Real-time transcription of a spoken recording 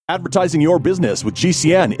Advertising your business with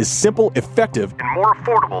GCN is simple, effective, and more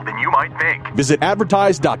affordable than you might think. Visit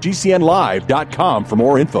advertise.gcnlive.com for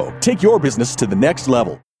more info. Take your business to the next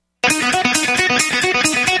level.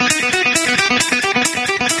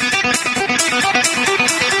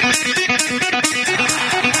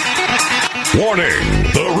 Warning!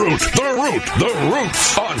 The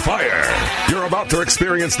root's on fire. You're about to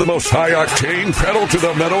experience the most high-octane,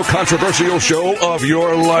 pedal-to-the-metal, controversial show of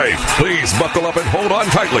your life. Please buckle up and hold on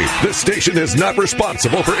tightly. This station is not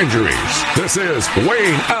responsible for injuries. This is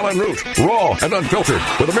Wayne Allyn Root, raw and unfiltered,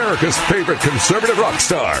 with America's favorite conservative rock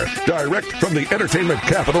star, direct from the entertainment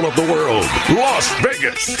capital of the world, Las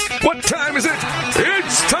Vegas. What time is it?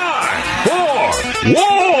 It's time for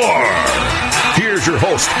war! Here's your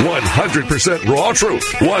host, 100% raw truth,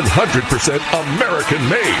 100% American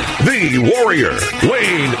made, the warrior,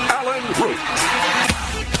 Wayne Allyn Root.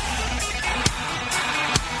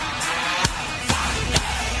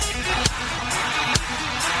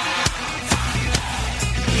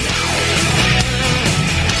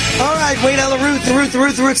 All right, Wayne Allyn Root, the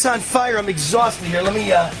root's on fire. I'm exhausted here. Let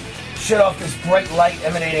me shut off this bright light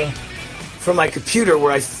emanating from my computer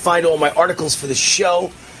where I find all my articles for the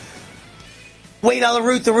show. Wayne Allyn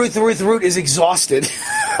Root, the root is exhausted.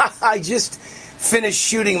 I just finished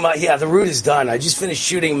shooting the root is done. I just finished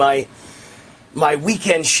shooting my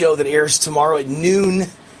weekend show that airs tomorrow at noon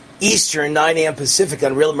Eastern, 9 a.m. Pacific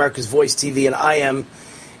on Real America's Voice TV, and I am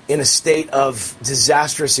in a state of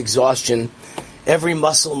disastrous exhaustion. Every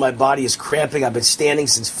muscle in my body is cramping. I've been standing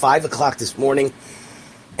since 5 o'clock this morning,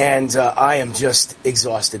 and I am just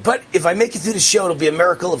exhausted. But if I make it through the show, it'll be a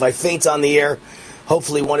miracle. If I faint on the air,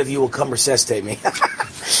 hopefully one of you will come resuscitate me.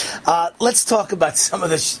 Let's talk about some of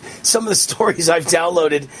the stories I've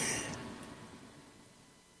downloaded.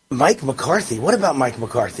 Mike McCarthy. What about Mike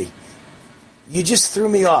McCarthy? You just threw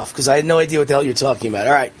me off because I had no idea what the hell you're talking about.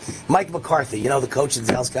 All right, Mike McCarthy, the coach of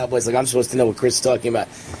the Dallas Cowboys. Like, I'm supposed to know what Chris is talking about.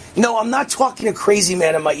 No, I'm not talking a crazy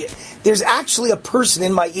man in my ear. There's actually a person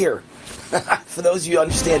in my ear. For those of you who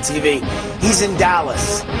understand TV, he's in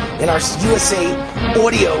Dallas, in our USA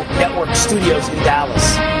Audio Network studios in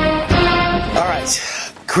Dallas. All right,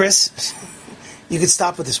 Chris, you can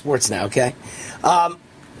stop with the sports now, okay?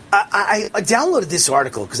 I downloaded this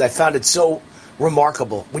article because I found it so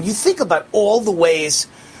remarkable. When you think about all the ways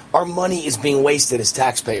our money is being wasted as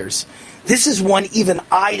taxpayers, this is one even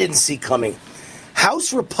I didn't see coming.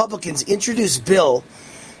 House Republicans introduced bill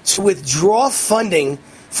to withdraw funding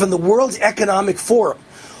from the World Economic Forum.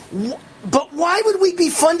 But why would we be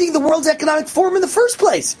funding the World Economic Forum in the first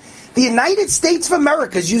place? The United States of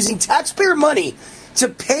America is using taxpayer money to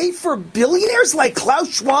pay for billionaires like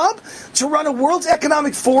Klaus Schwab to run a World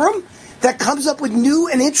Economic Forum that comes up with new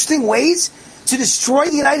and interesting ways to destroy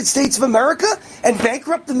the United States of America and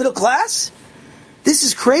bankrupt the middle class? This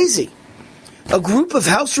is crazy. A group of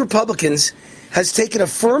House Republicans has taken a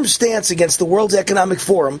firm stance against the World Economic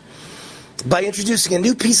Forum by introducing a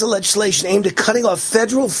new piece of legislation aimed at cutting off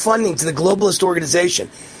federal funding to the globalist organization.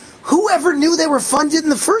 Whoever knew they were funded in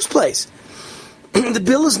the first place? The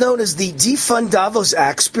bill is known as the Defund Davos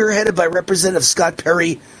Act, spearheaded by Representative Scott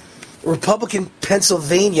Perry, Republican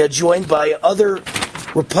Pennsylvania, joined by other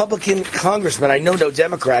Republican congressmen. I know no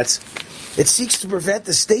Democrats. It seeks to prevent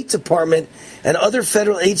the State Department and other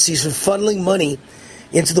federal agencies from funneling money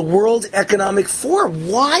into the World Economic Forum.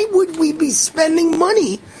 Why would we be spending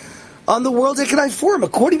money on the World Economic Forum?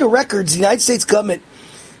 According to records, the United States government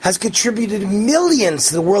has contributed millions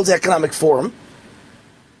to the World Economic Forum.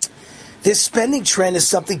 This spending trend is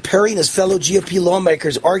something Perry and his fellow GOP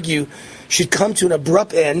lawmakers argue should come to an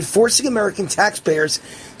abrupt end, forcing American taxpayers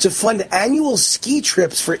to fund annual ski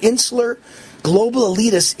trips for insular global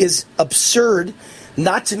elitists is absurd,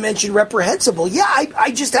 not to mention reprehensible. Yeah,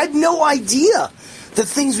 I just had no idea the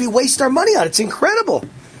things we waste our money on. It's incredible.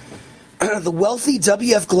 The wealthy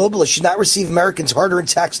WF globalists should not receive Americans' hard-earned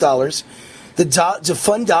tax dollars. The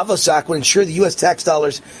Defund Davos Act would ensure the U.S. tax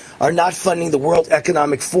dollars are not funding the World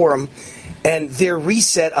Economic Forum and their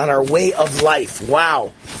reset on our way of life.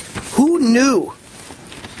 Wow. Who knew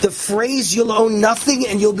the phrase, "you'll own nothing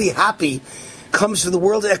and you'll be happy," comes from the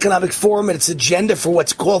World Economic Forum and its agenda for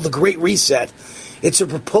what's called the Great Reset. It's a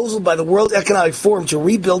proposal by the World Economic Forum to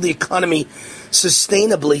rebuild the economy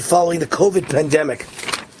sustainably following the COVID pandemic.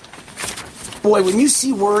 Boy, when you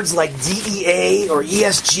see words like DEA or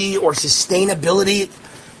ESG or sustainability,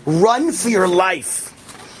 run for your life.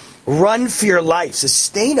 Run for your life.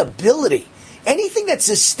 Sustainability. Anything that's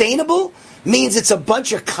sustainable means it's a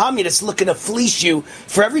bunch of communists looking to fleece you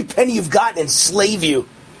for every penny you've got and enslave you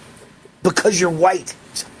because you're white.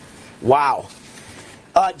 Wow.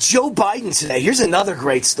 Joe Biden today. Here's another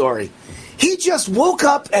great story. He just woke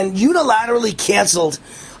up and unilaterally canceled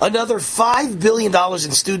another $5 billion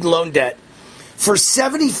in student loan debt for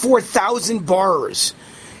 74,000 borrowers.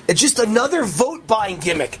 It's just another vote-buying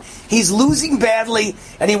gimmick. He's losing badly,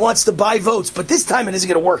 and he wants to buy votes, but this time it isn't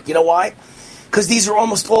going to work. You know why? Because these are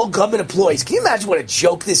almost all government employees. Can you imagine what a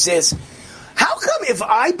joke this is? How come if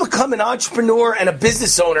I become an entrepreneur and a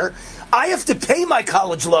business owner, I have to pay my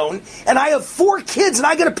college loan, and I have 4 kids, and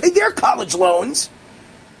I got to pay their college loans?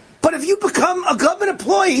 But if you become a government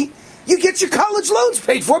employee, you get your college loans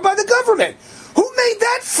paid for by the government. Who made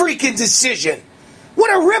that freaking decision?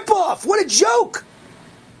 What a ripoff. What a joke.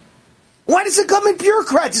 Why does a government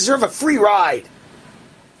bureaucrat deserve a free ride?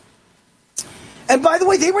 And by the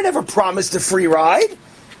way, they were never promised a free ride.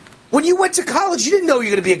 When you went to college, you didn't know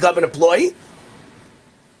you were going to be a government employee.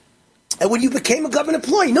 And when you became a government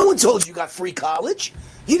employee, no one told you got free college.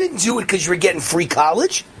 You didn't do it because you were getting free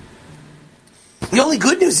college. The only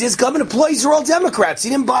good news is government employees are all Democrats. He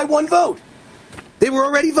didn't buy one vote. They were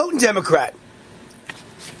already voting Democrat.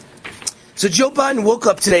 So Joe Biden woke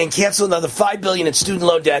up today and canceled another $5 billion in student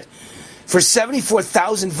loan debt for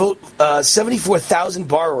 74,000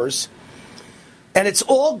 borrowers. And it's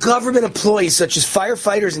all government employees such as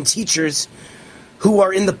firefighters and teachers who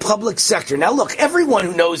are in the public sector. Now look, everyone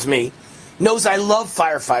who knows me knows I love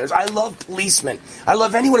firefighters. I love policemen. I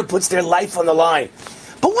love anyone who puts their life on the line.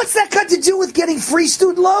 But what's that got to do with getting free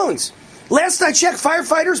student loans? Last I checked,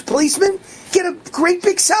 firefighters, policemen get a great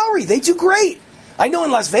big salary. They do great. I know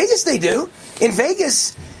in Las Vegas they do. In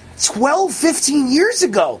Vegas, 12, 15 years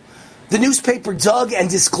ago, the newspaper dug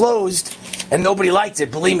and disclosed, and nobody liked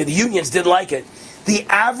it. Believe me, the unions didn't like it. The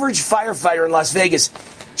average firefighter in Las Vegas,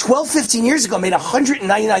 12, 15 years ago, made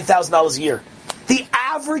 $199,000 a year. The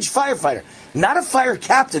average firefighter, not a fire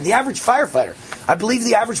captain, the average firefighter. I believe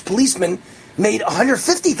the average policeman made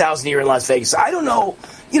 $150,000 a year in Las Vegas. I don't know,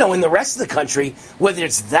 in the rest of the country, whether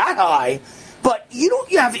it's that high, but you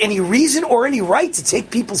don't have any reason or any right to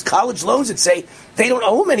take people's college loans and say they don't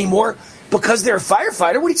owe them anymore because they're a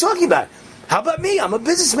firefighter. What are you talking about? How about me? I'm a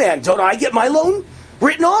businessman. Don't I get my loan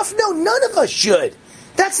written off? No, none of us should.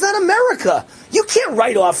 That's not America. You can't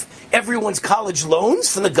write off everyone's college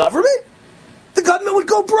loans from the government. The government would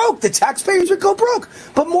go broke. The taxpayers would go broke.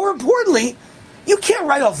 But more importantly, you can't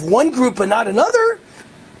write off one group and not another.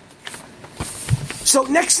 So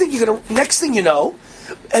next thing you know,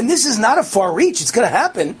 and this is not a far reach, it's going to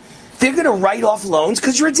happen, they're going to write off loans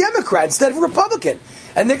because you're a Democrat instead of a Republican.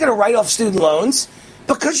 And they're going to write off student loans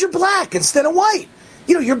because you're black instead of white.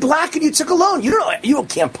 You're black and you took a loan. You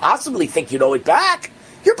can't possibly think you owe it back.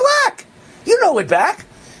 You're black. You know it back.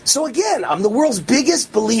 So again, I'm the world's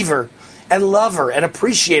biggest believer and lover and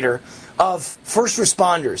appreciator of first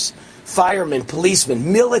responders, firemen,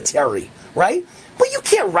 policemen, military, right? But you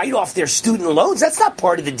can't write off their student loans. That's not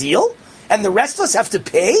part of the deal. And the rest of us have to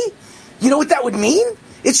pay? You know what that would mean?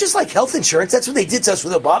 It's just like health insurance. That's what they did to us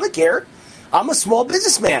with Obamacare. I'm a small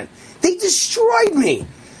businessman. They destroyed me.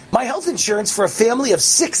 My health insurance for a family of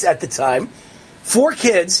 6 at the time, 4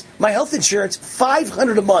 kids, my health insurance,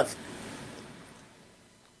 $500 a month.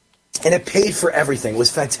 And it paid for everything. It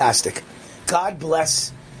was fantastic. God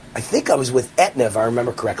bless. I think I was with Aetna, if I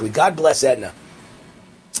remember correctly. God bless Aetna.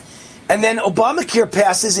 And then Obamacare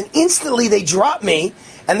passes, and instantly they drop me,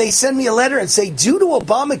 and they send me a letter and say, due to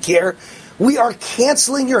Obamacare, we are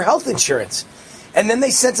canceling your health insurance. And then they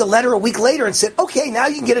sent a letter a week later and said, okay, now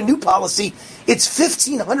you can get a new policy. It's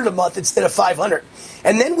 $1,500 a month instead of $500.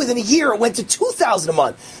 And then within a year, it went to $2,000 a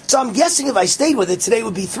month. So I'm guessing if I stayed with it, today it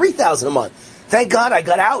would be $3,000 a month. Thank God I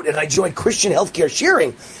got out and I joined Christian Healthcare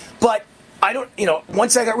Sharing. But I don't,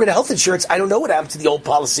 once I got rid of health insurance, I don't know what happened to the old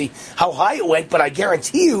policy, how high it went, but I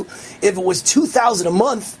guarantee you, if it was $2,000 a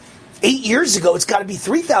month 8 years ago, it's got to be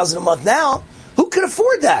 $3,000 a month now. Who could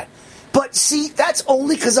afford that? But see, that's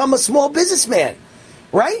only because I'm a small businessman,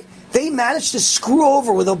 right? They managed to screw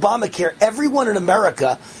over with Obamacare. Everyone in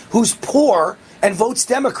America who's poor and votes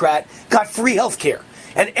Democrat got free health care.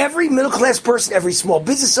 And every middle-class person, every small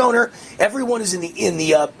business owner, everyone who's in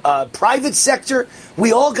the private sector,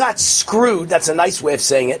 we all got screwed. That's a nice way of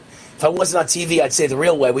saying it. If I wasn't on TV, I'd say the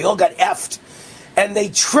real way. We all got effed. And they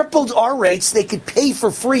tripled our rates. They could pay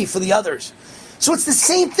for free for the others. So it's the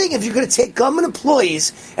same thing. If you're going to take government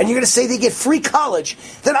employees and you're going to say they get free college,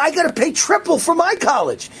 then I got to pay triple for my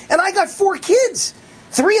college. And I got 4 kids.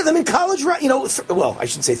 3 of them in college, right? Well, I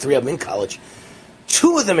shouldn't say 3 of them in college.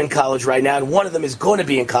 2 of them in college right now, and 1 of them is going to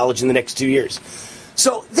be in college in the next 2 years.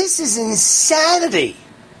 So this is insanity.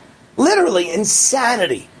 Literally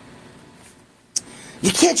insanity.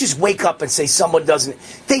 You can't just wake up and say someone doesn't.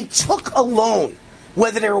 They took a loan.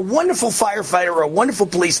 whether they're a wonderful firefighter or a wonderful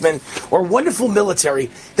policeman or a wonderful military,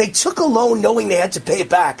 they took a loan knowing they had to pay it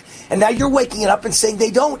back. And now you're waking up and saying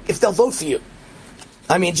they don't if they'll vote for you.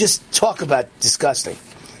 I mean, just talk about disgusting.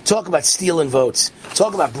 Talk about stealing votes.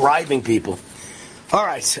 Talk about bribing people. All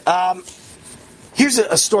right. Here's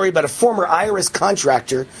a story about a former IRS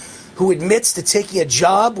contractor who admits to taking a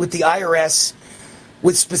job with the IRS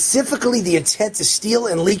with specifically the intent to steal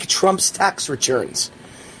and leak Trump's tax returns.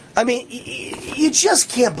 I mean, you just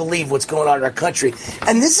can't believe what's going on in our country.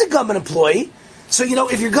 And this is a government employee. So,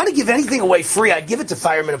 if you're going to give anything away free, I'd give it to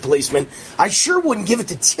firemen and policemen. I sure wouldn't give it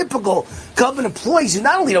to typical government employees who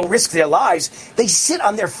not only don't risk their lives, they sit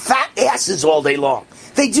on their fat asses all day long.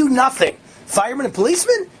 They do nothing. Firemen and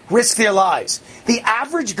policemen risk their lives. The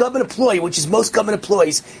average government employee, which is most government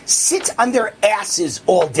employees, sit on their asses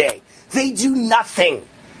all day. They do nothing.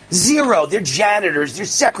 Zero. They're janitors. They're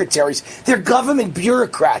secretaries. They're government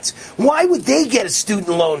bureaucrats. Why would they get a student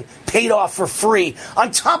loan paid off for free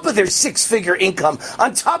on top of their six-figure income,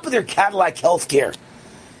 on top of their Cadillac health care?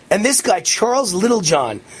 And this guy, Charles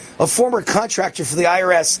Littlejohn, a former contractor for the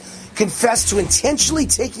IRS, confessed to intentionally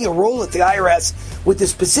taking a role at the IRS with the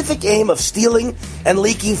specific aim of stealing and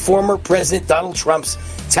leaking former President Donald Trump's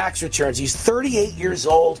tax returns. He's 38 years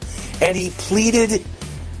old, and he pleaded...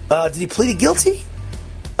 did he plead guilty?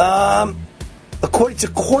 According to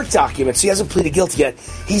court documents, he hasn't pleaded guilty yet.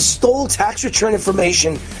 He stole tax return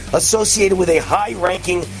information associated with a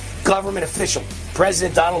high-ranking government official,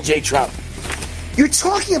 President Donald J. Trump. You're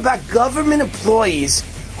talking about government employees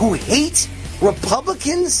who hate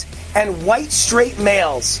Republicans and white straight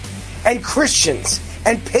males and Christians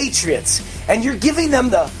and patriots, and you're giving them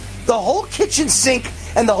the whole kitchen sink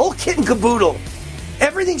and the whole kit and caboodle.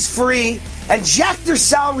 Everything's free, and jack their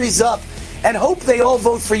salaries up and hope they all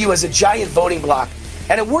vote for you as a giant voting bloc.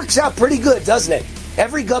 And it works out pretty good, doesn't it?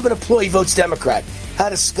 Every government employee votes Democrat. How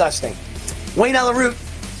disgusting. Wayne Allyn Root.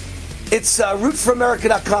 It's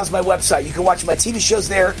rootforamerica.com is my website. You can watch my TV shows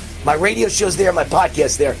there, my radio shows there, my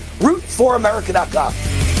podcast there. rootforamerica.com.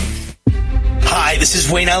 Hi, this is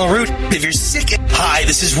Wayne Allyn Root. If you're sick and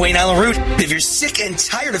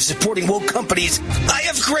tired of supporting woke companies, I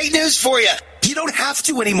have great news for you. You don't have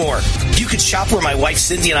to anymore. You can shop where my wife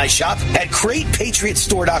Cindy and I shop at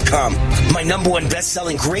GreatPatriotStore.com. My #1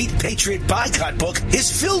 best-selling Great Patriot Boycott book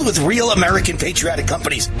is filled with real American patriotic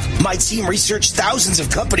companies. My team researched thousands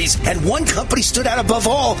of companies, and one company stood out above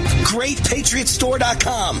all,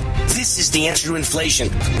 GreatPatriotStore.com. This is the answer to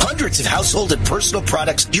inflation. Hundreds of household and personal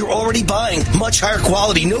products you're already buying. Much higher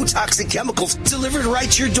quality, no toxic chemicals, delivered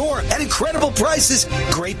right to your door at incredible prices.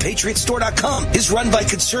 GreatPatriotStore.com is run by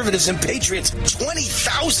conservatives and patriots.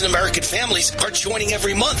 20,000 American families are joining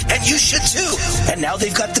every month, and you should too. And now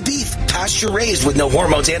they've got the beef, pasture-raised with no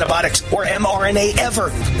hormones, antibiotics, or mRNA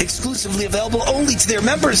ever. Exclusively available only to their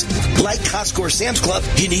members. Like Costco or Sam's Club,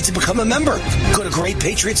 you need to become a member. Go to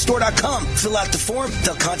GreatPatriotStore.com, fill out the form,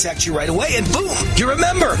 they'll contact you right away, and boom, you're a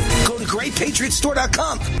member. Go to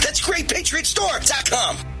GreatPatriotStore.com. That's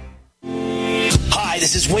GreatPatriotStore.com. Hi,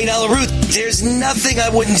 this is Wayne Allyn Root. There's nothing I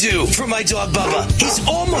wouldn't do for my dog Bubba. He's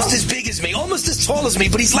almost as big as me, almost as tall as me,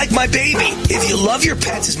 but he's like my baby. If you love your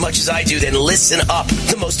pets as much as I do, then listen up.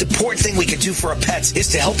 The most important thing we can do for our pets is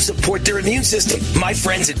to help support their immune system. My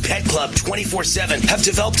friends at Pet Club 24/7 have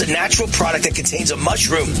developed a natural product that contains a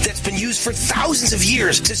mushroom that's been used for thousands of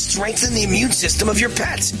years to strengthen the immune system of your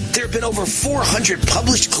pets. There have been over 400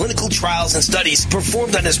 published clinical trials and studies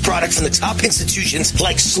performed on this product from the top institutions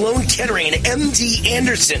like Sloan Kettering and MD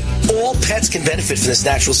Anderson. All pets can benefit from this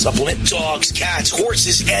natural supplement. Dogs, cats,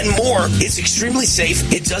 horses, and more. It's extremely safe.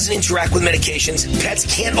 It doesn't interact with medications. Pets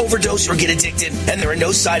can't overdose or get addicted, and there are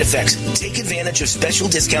no side effects. Take advantage of special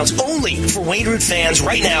discounts only for Wayne Root fans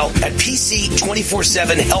right now at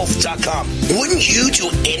PC247health.com. Wouldn't you do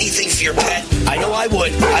anything for your pet? I know I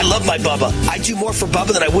would. I love my Bubba. I do more for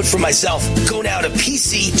Bubba than I would for myself. Go now to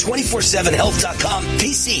PC247health.com.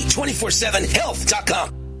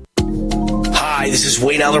 PC247health.com. Hi, this is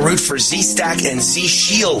Wayne Allyn Root for Z-Stack and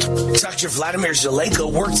Z-Shield. Dr. Vladimir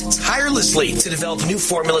Zelenko worked tirelessly to develop new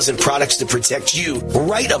formulas and products to protect you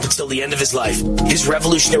right up until the end of his life. His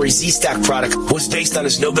revolutionary Z-Stack product was based on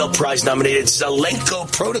his Nobel Prize-nominated Zelenko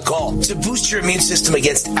protocol to boost your immune system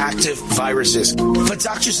against active viruses. But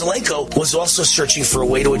Dr. Zelenko was also searching for a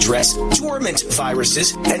way to address dormant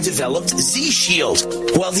viruses and developed Z-Shield.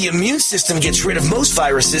 While the immune system gets rid of most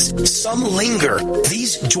viruses, some linger.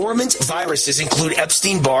 These dormant viruses include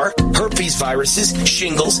Epstein-Barr, herpes viruses,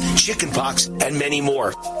 shingles, chickenpox, and many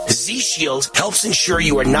more. Z-Shield helps ensure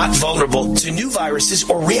you are not vulnerable to new viruses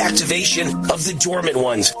or reactivation of the dormant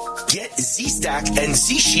ones. Get Z-Stack and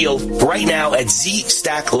Z-Shield right now at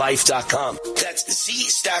ZStackLife.com. That's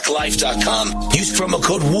ZStackLife.com. Use promo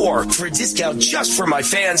code WAR for a discount just for my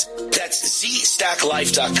fans. That's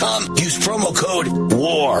ZStackLife.com. Use promo code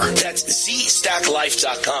WAR. That's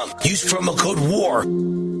ZStackLife.com. Use promo code WAR.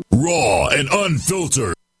 Raw and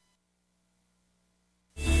unfiltered.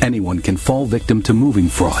 Anyone can fall victim to moving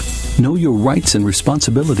fraud. Know your rights and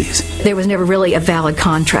responsibilities. There was never really a valid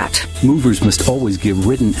contract. Movers must always give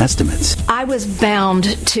written estimates. I was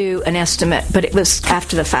bound to an estimate, but it was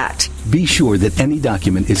after the fact. Be sure that any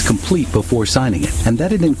document is complete before signing it, and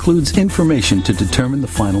that it includes information to determine the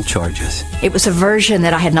final charges. It was a version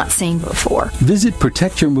that I had not seen before. Visit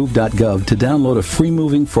protectyourmove.gov to download a free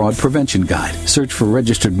moving fraud prevention guide. Search for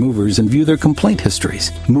registered movers and view their complaint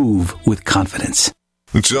histories. Move with confidence.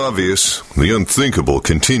 It's obvious. The unthinkable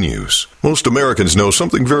continues. Most Americans know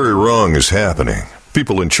something very wrong is happening.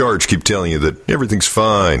 People in charge keep telling you that everything's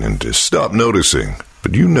fine and to stop noticing.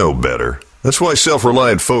 But you know better. That's why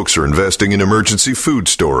self-reliant folks are investing in emergency food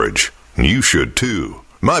storage. And you should too.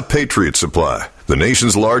 My Patriot Supply, the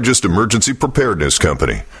nation's largest emergency preparedness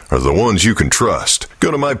company, are the ones you can trust.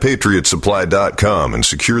 Go to MyPatriotSupply.com and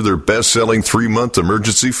secure their best-selling 3-month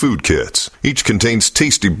emergency food kits. Each contains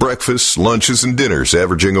tasty breakfasts, lunches, and dinners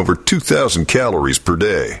averaging over 2,000 calories per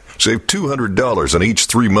day. Save $200 on each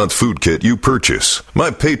 3-month food kit you purchase.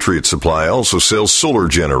 My Patriot Supply also sells solar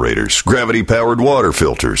generators, gravity-powered water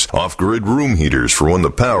filters, off-grid room heaters for when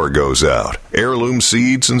the power goes out, heirloom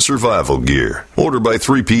seeds, and survival gear. Order by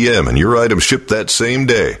 3 p.m. and your items ship that same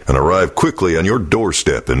day and arrive quickly on your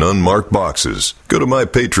doorstep in unmarked boxes. Go to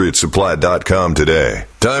MyPatriotSupply.com today.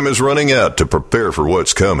 Time is running out to prepare for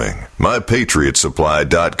what's coming.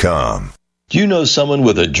 MyPatriotSupply.com. Do you know someone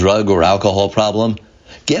with a drug or alcohol problem?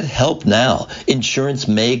 Get help now. Insurance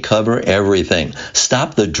may cover everything.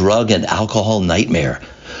 Stop the drug and alcohol nightmare.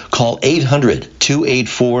 Call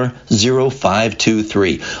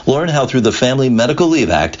 800-284-0523. Learn how through the Family Medical Leave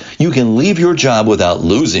Act, you can leave your job without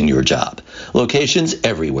losing your job. Locations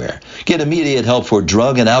everywhere. Get immediate help for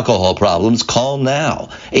drug and alcohol problems. Call now.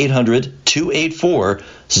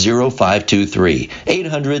 800-284-0523.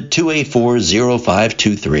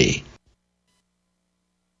 800-284-0523.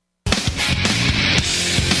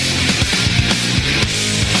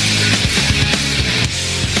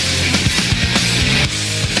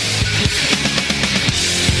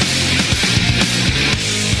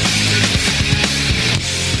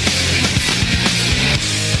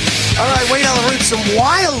 All right, Wayne Allyn, some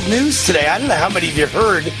wild news today. I don't know how many of you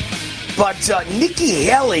heard, but Nikki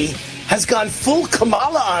Haley has gone full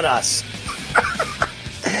Kamala on us.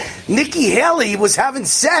 Nikki Haley was having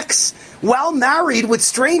sex while married with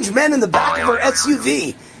strange men in the back of her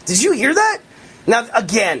SUV. Did you hear that? Now,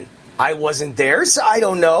 again, I wasn't there, so I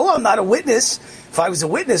don't know. I'm not a witness. If I was a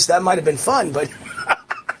witness, that might have been fun, but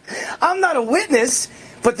I'm not a witness.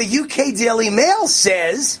 But the UK Daily Mail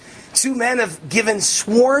says 2 men have given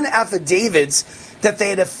sworn affidavits that they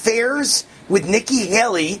had affairs with Nikki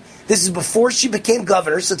Haley. This is before she became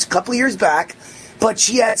governor, so it's a couple of years back. But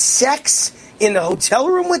she had sex in the hotel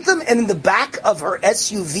room with them and in the back of her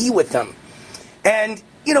SUV with them. And,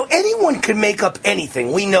 you know, anyone can make up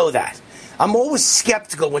anything. We know that. I'm always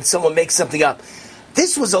skeptical when someone makes something up.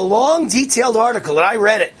 This was a long, detailed article, and I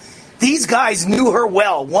read it. These guys knew her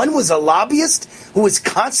well. One was a lobbyist who was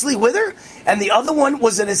constantly with her, and the other one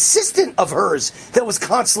was an assistant of hers that was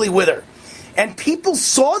constantly with her. And people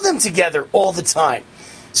saw them together all the time.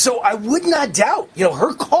 So I would not doubt, you know,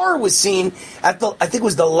 her car was seen at the, I think it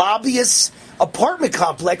was the lobbyist's apartment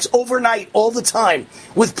complex overnight all the time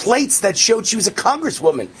with plates that showed she was a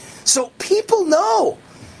congresswoman. So people know.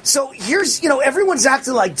 So here's, you know, everyone's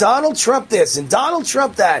acting like Donald Trump this and Donald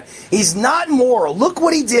Trump that. He's not moral. Look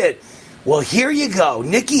what he did. Well, here you go,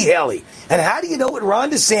 Nikki Haley. And how do you know what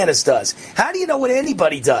Ron DeSantis does? How do you know what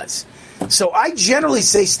anybody does? So I generally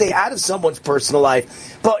say stay out of someone's personal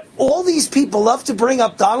life. But all these people love to bring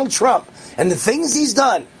up Donald Trump and the things he's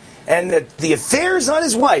done and the affairs on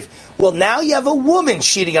his wife. Well, now you have a woman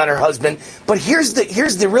cheating on her husband. But here's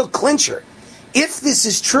the real clincher. If this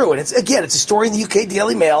is true, and it's a story in the UK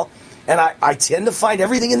Daily Mail, and I tend to find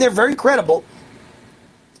everything in there very credible.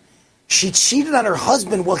 She cheated on her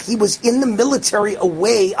husband while he was in the military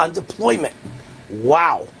away on deployment.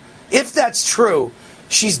 Wow. If that's true,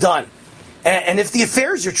 she's done. And if the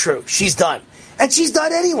affairs are true, she's done. And she's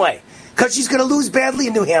done anyway, because she's going to lose badly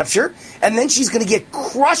in New Hampshire, and then she's going to get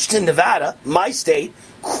crushed in Nevada, my state,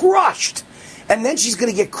 crushed. And then she's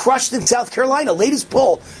going to get crushed in South Carolina. Latest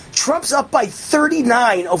poll, Trump's up by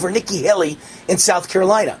 39 over Nikki Haley in South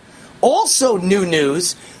Carolina. Also, new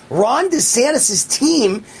news, Ron DeSantis'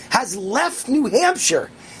 team has left New Hampshire.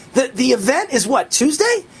 The event is what,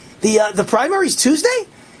 Tuesday? The primary's Tuesday?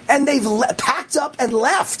 And they've packed up and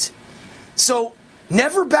left. So,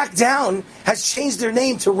 Never Back Down has changed their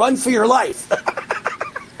name to Run for Your Life.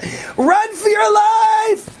 Run for your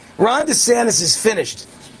life! Ron DeSantis is finished.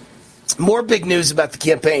 More big news about the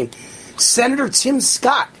campaign. Senator Tim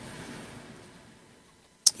Scott,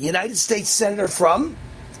 United States Senator from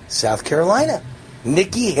South Carolina.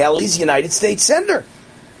 Nikki Haley's United States Senator.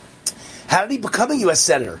 How did he become a U.S.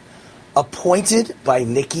 Senator? Appointed by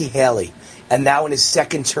Nikki Haley, and now in his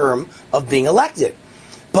second term of being elected.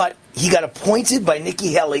 But he got appointed by Nikki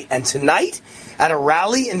Haley, and tonight, at a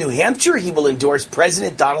rally in New Hampshire, he will endorse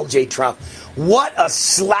President Donald J. Trump. What a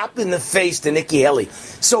slap in the face to Nikki Haley.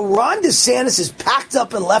 So Ron DeSantis is packed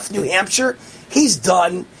up and left New Hampshire. He's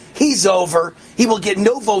done. He's over. He will get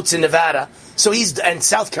no votes in Nevada. And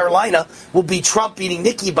South Carolina will beat Trump beating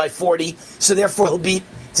Nikki by 40. So therefore he'll beat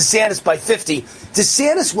DeSantis by 50.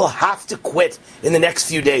 DeSantis will have to quit in the next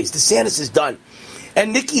few days. DeSantis is done.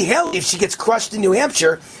 And Nikki Haley, if she gets crushed in New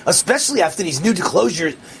Hampshire, especially after these new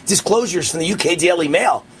disclosures from the UK Daily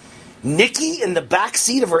Mail, Nikki in the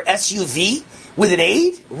backseat of her SUV with an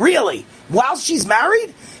aide? Really? While she's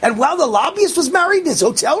married? And while the lobbyist was married in his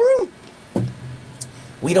hotel room?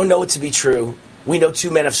 We don't know it to be true. We know two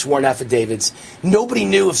men have sworn affidavits. Nobody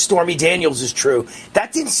knew if Stormy Daniels is true.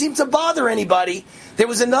 That didn't seem to bother anybody. There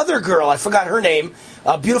was another girl, I forgot her name,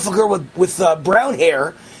 a beautiful girl with brown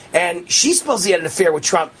hair, and she supposedly had an affair with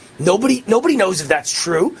Trump. Nobody knows if that's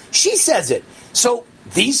true. She says it. So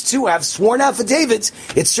these two have sworn affidavits.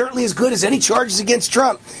 It's certainly as good as any charges against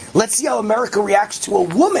Trump. Let's see how America reacts to a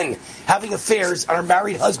woman having affairs on her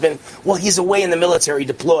married husband while he's away in the military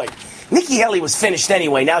deployed. Nikki Haley was finished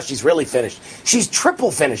anyway. Now she's really finished. She's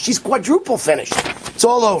triple finished. She's quadruple finished. It's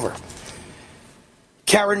all over.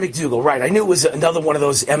 Karen McDougal, right. I knew it was another one of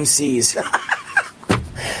those MCs.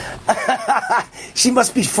 She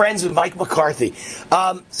must be friends with Mike McCarthy.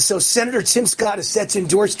 So Senator Tim Scott is set to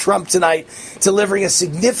endorse Trump tonight, delivering a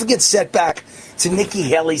significant setback to Nikki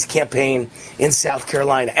Haley's campaign in South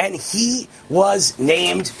Carolina. And he was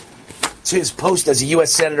named to his post as a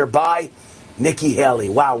U.S. Senator by Nikki Haley.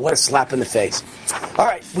 Wow, what a slap in the face. All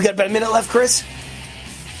right, we got about a minute left, Chris.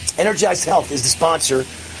 Energized Health is the sponsor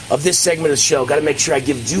of this segment of the show. Got to make sure I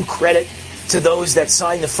give due credit to those that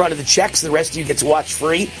sign the front of the checks. The rest of you get to watch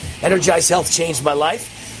free. Energized Health changed my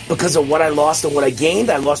life because of what I lost and what I gained.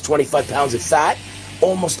 I lost 25 pounds of fat,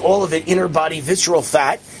 almost all of it inner body visceral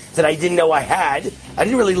fat that I didn't know I had. I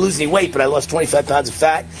didn't really lose any weight, but I lost 25 pounds of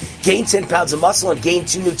fat, gained 10 pounds of muscle, and gained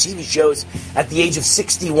 2 new TV shows at the age of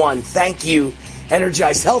 61. Thank you,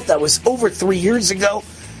 Energized Health. That was over 3 years ago,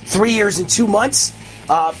 3 years and 2 months.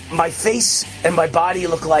 My face and my body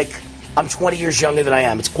look like I'm 20 years younger than I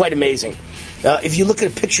am. It's quite amazing. If you look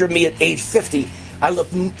at a picture of me at age 50, I look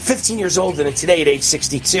 15 years older than today at age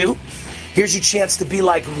 62. Here's your chance to be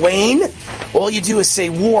like Wayne. All you do is say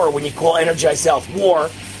WAR when you call Energized Health. WAR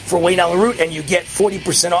for Wayne Allyn Root, and you get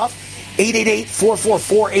 40% off.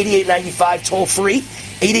 888-444-8895, toll free.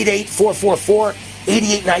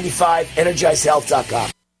 888-444-8895,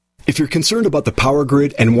 EnergizedHealth.com. If you're concerned about the power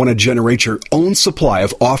grid and want to generate your own supply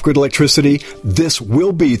of off-grid electricity, this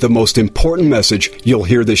will be the most important message you'll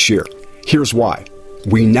hear this year. Here's why.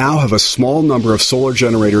 We now have a small number of solar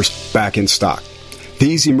generators back in stock.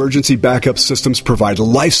 These emergency backup systems provide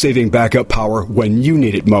life-saving backup power when you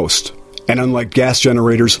need it most. And unlike gas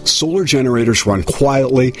generators, solar generators run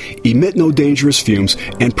quietly, emit no dangerous fumes,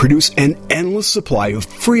 and produce an endless supply of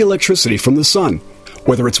free electricity from the sun.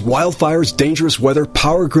 Whether it's wildfires, dangerous weather,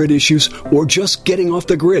 power grid issues, or just getting off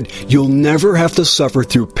the grid, you'll never have to suffer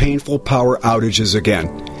through painful power outages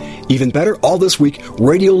again. Even better, all this week,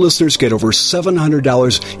 radio listeners get over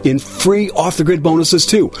 $700 in free off-the-grid bonuses,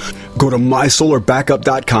 too. Go to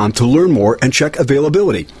mysolarbackup.com to learn more and check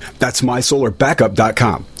availability. That's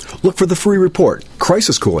mysolarbackup.com. Look for the free report,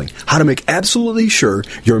 Crisis Cooling, how to make absolutely sure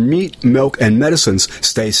your meat, milk, and medicines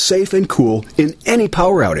stay safe and cool in any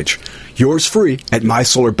power outage. Yours free at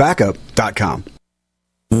mysolarbackup.com.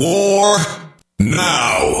 War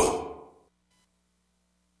now.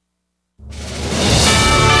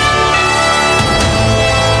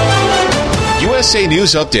 USA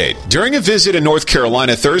News Update. During a visit in North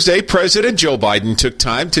Carolina Thursday, President Joe Biden took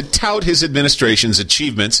time to tout his administration's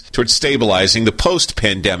achievements towards stabilizing the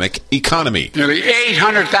post-pandemic economy. Nearly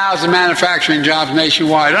 800,000 manufacturing jobs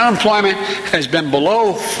nationwide. Unemployment has been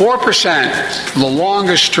below 4%, the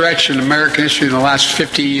longest stretch in American history in the last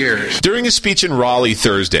 50 years. During a speech in Raleigh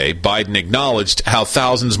Thursday, Biden acknowledged how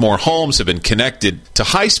thousands more homes have been connected to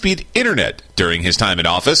high-speed internet during his time in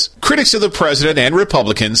office. Critics of the president and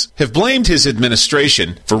Republicans have blamed his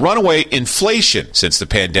administration for runaway inflation since the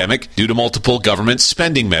pandemic due to multiple government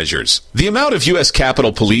spending measures. The amount of U.S.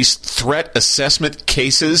 Capitol Police threat assessment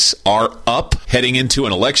cases are up heading into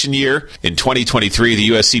an election year. In 2023, the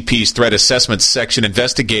USCP's threat assessment section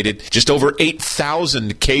investigated just over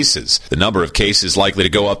 8,000 cases. The number of cases likely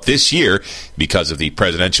to go up this year because of the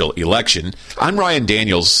presidential election. I'm Ryan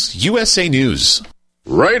Daniels, USA News.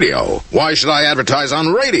 Radio? Why should I advertise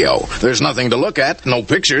on radio? There's nothing to look at, no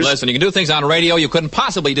pictures. Listen, you can do things on radio you couldn't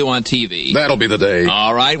possibly do on TV. That'll be the day.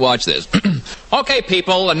 All right, watch this. Okay,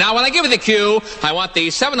 people, and now when I give you the cue, I want the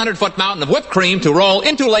 700-foot mountain of whipped cream to roll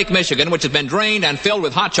into Lake Michigan, which has been drained and filled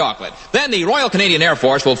with hot chocolate. Then the Royal Canadian Air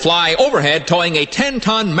Force will fly overhead towing a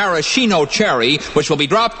 10-ton maraschino cherry, which will be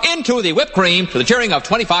dropped into the whipped cream to the cheering of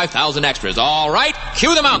 25,000 extras. All right,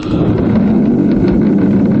 cue the mountain.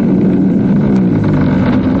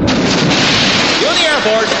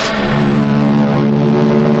 Force.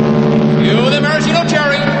 You the maraschino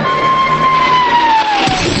cherry.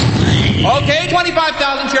 Okay,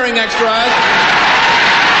 25,000 cheering extras.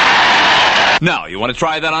 Now, you want to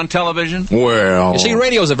try that on television? Well... You see,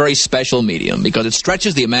 radio is a very special medium because it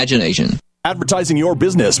stretches the imagination. Advertising your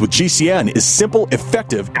business with GCN is simple,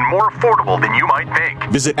 effective, and more affordable than you might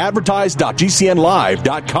think. Visit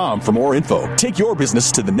advertise.gcnlive.com for more info. Take your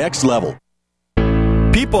business to the next level.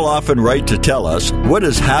 People often write to tell us what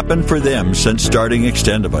has happened for them since starting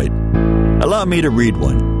Extendivite. Allow me to read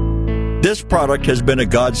one. This product has been a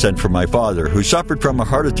godsend for my father, who suffered from a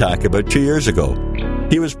heart attack about 2 years ago.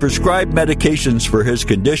 He was prescribed medications for his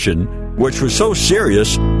condition, which was so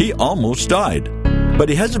serious he almost died. But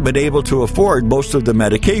he hasn't been able to afford most of the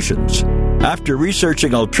medications. After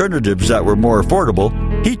researching alternatives that were more affordable,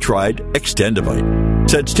 he tried Extendivite.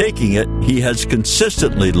 Since taking it, he has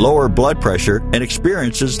consistently lower blood pressure and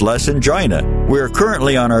experiences less angina. We are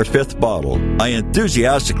currently on our 5th bottle. I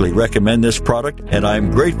enthusiastically recommend this product, and I am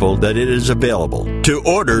grateful that it is available. To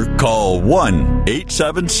order, call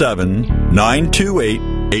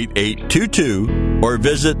 1-877-928-8822 or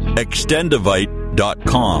visit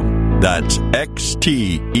Extendivite.com. That's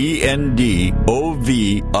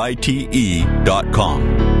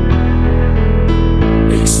Extendovite.com.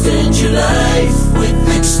 Extend your life with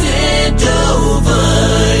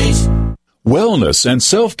Extendovite. Wellness and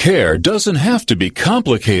self-care doesn't have to be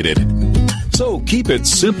complicated. So keep it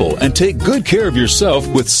simple and take good care of yourself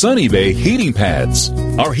with Sunny Bay heating pads.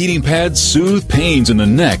 Our heating pads soothe pains in the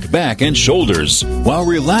neck, back, and shoulders while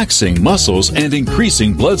relaxing muscles and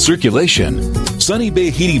increasing blood circulation. Sunny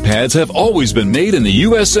Bay heating pads have always been made in the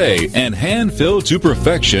USA and hand-filled to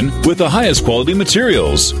perfection with the highest quality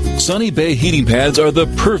materials. Sunny Bay heating pads are the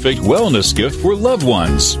perfect wellness gift for loved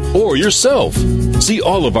ones or yourself. See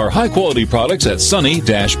all of our high-quality products at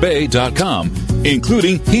sunny-bay.com,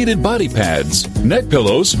 including heated body pads, neck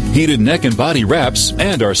pillows, heated neck and body wraps,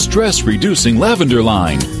 and our stress-reducing lavender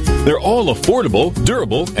line. They're all affordable,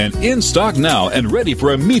 durable, and in stock now and ready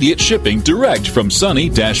for immediate shipping direct from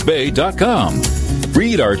sunny-bay.com.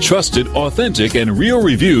 Read our trusted, authentic, and real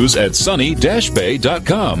reviews at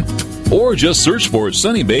sunny-bay.com or just search for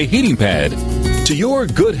Sunny Bay Heating Pad. To your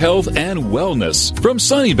good health and wellness from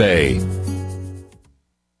Sunny Bay.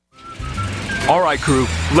 All right, crew,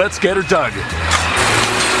 let's get her dug.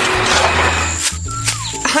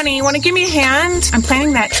 Honey, you want to give me a hand? I'm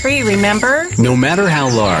planting that tree, remember? No matter how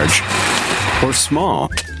large or small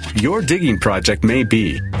your digging project may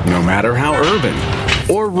be, no matter how urban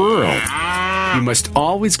or rural, you must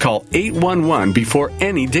always call 811 before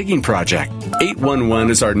any digging project. 811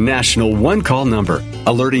 is our national one-call number,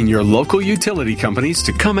 alerting your local utility companies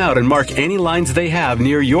to come out and mark any lines they have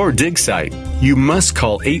near your dig site. You must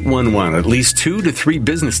call 811 at least 2 to 3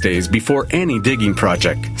 business days before any digging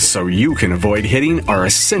project, so you can avoid hitting our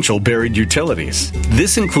essential buried utilities.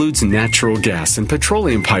 This includes natural gas and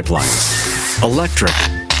petroleum pipelines, electric,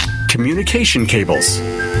 communication cables,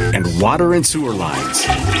 and water and sewer lines.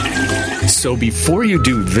 So before you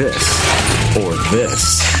do this or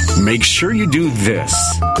this, make sure you do this.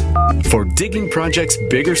 For digging projects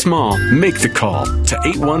big or small, make the call to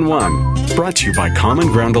 811. Brought to you by Common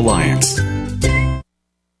Ground Alliance.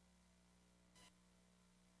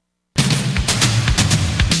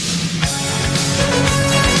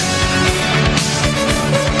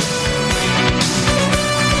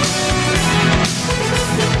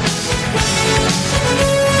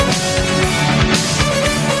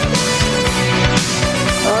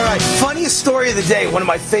 Story of the day. one of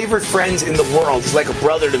my favorite friends in the world. He's like a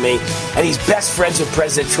brother to me, and he's best friends with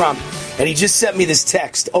President Trump. And he just sent me this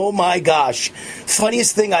text. Oh, my gosh.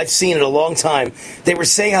 Funniest thing I've seen in a long time. They were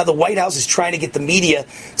saying how the White House is trying to get the media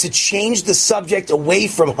to change the subject away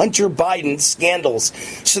from Hunter Biden's scandals.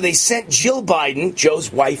 So they sent Jill Biden,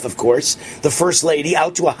 Joe's wife, of course, the first lady,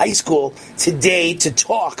 out to a high school today to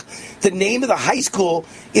talk. The name of the high school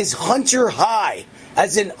is Hunter High,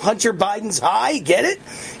 as in Hunter Biden's high. Get it?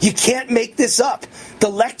 You can't make this up. The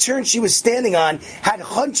lectern she was standing on had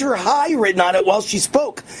Hunter High written on it while she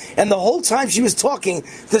spoke. And the whole time she was talking,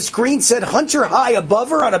 the screen said Hunter High above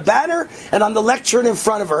her on a banner, and on the lectern in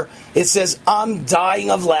front of her, it says, "I'm dying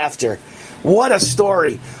of laughter." What a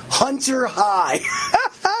story. Hunter High.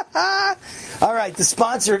 All right, the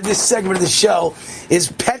sponsor of this segment of the show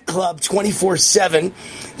is Pet Club 24/7.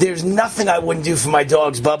 There's nothing I wouldn't do for my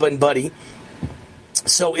dogs, Bubba and Buddy.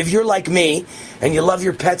 So if you're like me and you love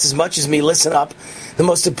your pets as much as me, listen up. The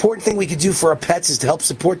most important thing we could do for our pets is to help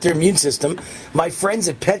support their immune system. My friends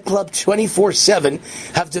at Pet Club 24/7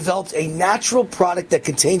 have developed a natural product that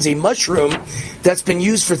contains a mushroom that's been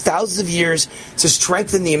used for thousands of years to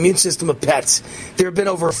strengthen the immune system of pets. There have been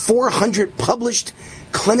over 400 published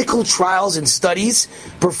clinical trials and studies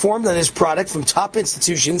performed on this product from top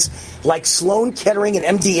institutions like Sloan Kettering and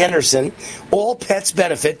MD Anderson. All pets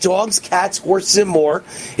benefit: dogs, cats, horses, and more.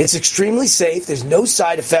 It's extremely safe. There's no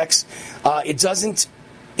side effects. It doesn't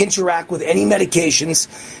interact with any medications.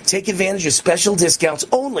 Take advantage of special discounts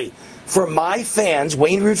only for my fans,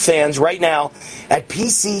 Wayne Root fans, right now at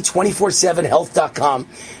PC247health.com.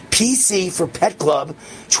 PC for Pet Club,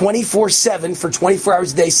 24/7 for 24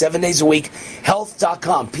 hours a day, 7 days a week,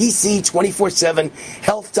 health.com.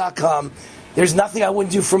 PC247health.com. There's nothing I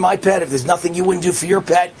wouldn't do for my pet. If there's nothing you wouldn't do for your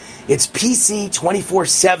pet, it's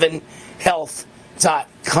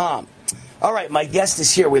PC247health.com. All right, my guest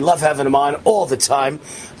is here. We love having him on all the time.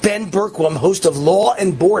 Ben Berkwam, host of Law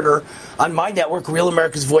and Border on my network, Real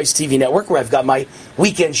America's Voice TV network, where I've got my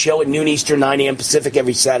weekend show at noon Eastern, 9 a.m. Pacific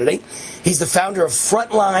every Saturday. He's the founder of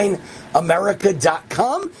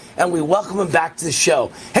FrontlineAmerica.com, and we welcome him back to the show.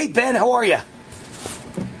 Hey, Ben, how are you?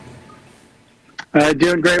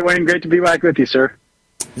 Doing great, Wayne. Great to be back with you, sir.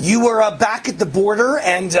 You were back at the border,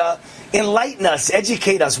 and enlighten us,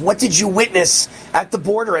 educate us. What did you witness at the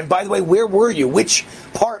border? And by the way, where were you? Which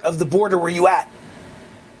part of the border were you at?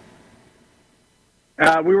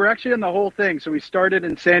 We were actually in the whole thing. So we started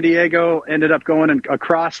in San Diego, ended up going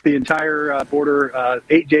across the entire border,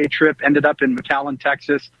 8-day trip, ended up in McAllen,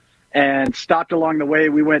 Texas, and stopped along the way.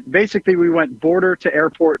 We went border to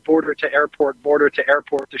airport, border to airport, border to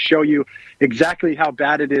airport to show you exactly how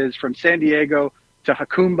bad it is from San Diego to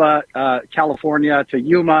Jacumba, California, to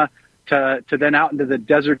Yuma, to then out into the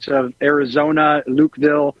deserts of Arizona,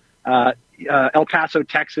 Lukeville, El Paso,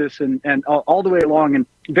 Texas, and all the way along. And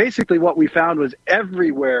basically what we found was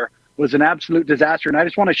everywhere was an absolute disaster. And I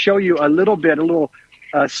just want to show you a little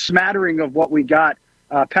smattering of what we got.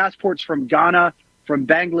 Passports from Ghana, from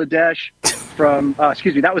Bangladesh,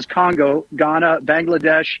 that was Congo, Ghana,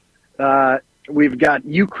 Bangladesh. We've got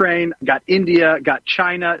Ukraine, got India, got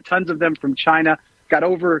China, tons of them from China. Got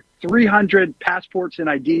over 300 passports and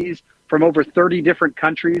IDs from over 30 different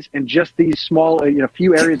countries in just these small,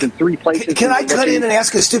 few areas in 3 places. Can I cut in and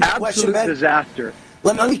ask a stupid question, Ben? Absolute disaster.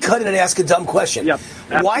 Let me cut in and ask a dumb question. Yep,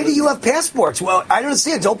 why do you have passports? Well, I don't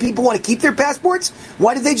understand. Don't people want to keep their passports?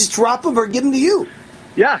 Why did they just drop them or give them to you?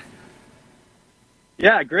 Yeah,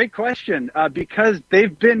 great question. Because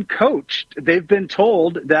they've been coached. They've been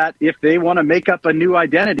told that if they want to make up a new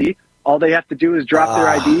identity, all they have to do is drop their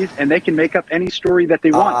IDs, and they can make up any story that they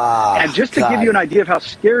want. And just to give you an idea of how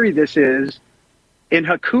scary this is, in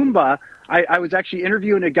Jacumba, I was actually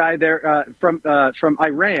interviewing a guy there from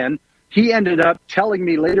Iran. He ended up telling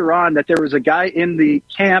me later on that there was a guy in the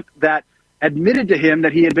camp that admitted to him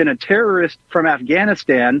that he had been a terrorist from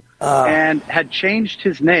Afghanistan and had changed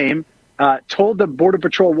his name, told the Border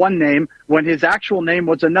Patrol one name when his actual name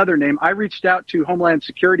was another name. I reached out to Homeland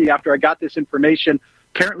Security after I got this information.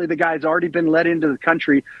 Apparently the guy's already been let into the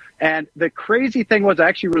country. And the crazy thing was I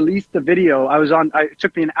actually released the video. It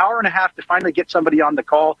took me an hour and a half to finally get somebody on the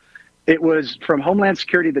call. It was from Homeland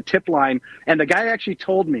Security, the tip line. And the guy actually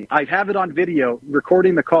told me, I have it on video,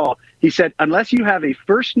 recording the call. He said, unless you have a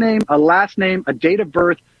first name, a last name, a date of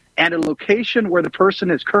birth, and a location where the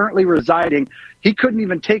person is currently residing, he couldn't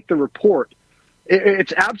even take the report.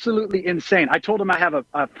 It's absolutely insane. I told him I have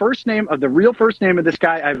a first name of the real first name of this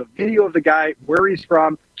guy. I have a video of the guy, where he's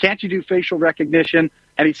from. Can't you do facial recognition?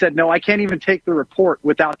 And he said, no, I can't even take the report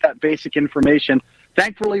without that basic information.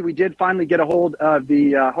 Thankfully, we did finally get a hold of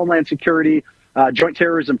the Homeland Security Joint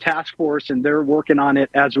Terrorism Task Force, and they're working on it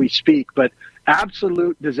as we speak. But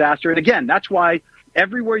absolute disaster. And again, that's why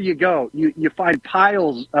everywhere you go, you find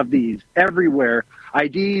piles of these everywhere.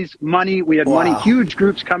 IDs, money. We had money, huge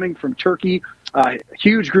groups coming from Turkey,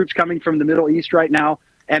 huge groups coming from the Middle East right now.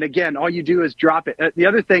 And again, all you do is drop it. The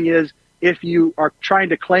other thing is, if you are trying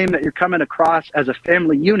to claim that you're coming across as a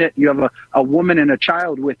family unit, you have a woman and a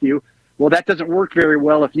child with you. Well, that doesn't work very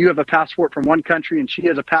well if you have a passport from one country and she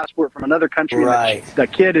has a passport from another country. Right. And the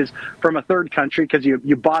kid is from a third country because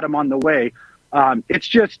you bought him on the way.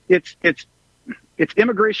 It's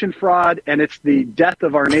immigration fraud, and it's the death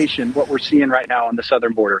of our nation, what we're seeing right now on the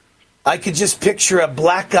southern border. I could just picture a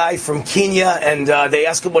black guy from Kenya, and they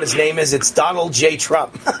ask him what his name is. It's Donald J.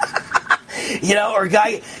 Trump. Or a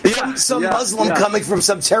guy, some Muslim coming from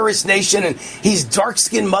some terrorist nation, and he's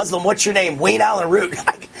dark-skinned Muslim. What's your name? Wayne Allen Root.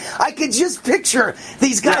 I could just picture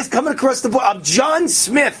these guys coming across the board. I'm John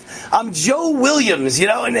Smith. I'm Joe Williams,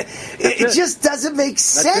 and it just doesn't make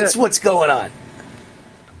sense what's going on.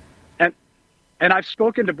 And I've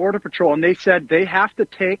spoken to Border Patrol, and they said they have to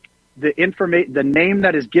take the name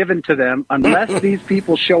that is given to them, unless these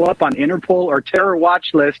people show up on Interpol or terror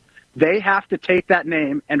watch list. They have to take that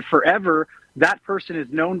name, and forever that person is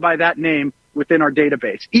known by that name within our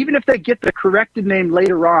database. Even if they get the corrected name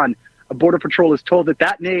later on, a Border Patrol is told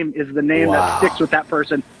that name is the name that sticks with that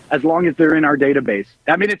person as long as they're in our database.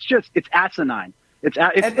 I mean, it's asinine. It's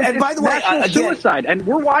by the way, national suicide, and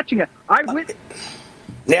we're watching it.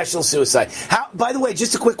 National suicide. By the way,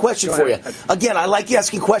 just a quick question for you. Again, I like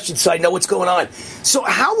asking questions so I know what's going on. So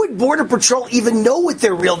how would Border Patrol even know what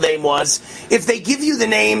their real name was if they give you the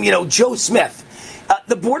name, Joe Smith?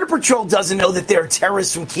 The Border Patrol doesn't know that they're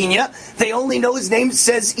terrorists from Kenya. They only know his name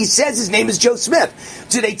says his name is Joe Smith.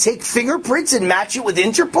 Do they take fingerprints and match it with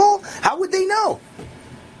Interpol? How would they know?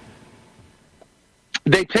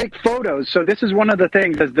 They take photos. So this is one of the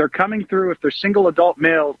things, as they're coming through, if they're single adult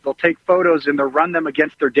males, they'll take photos and they'll run them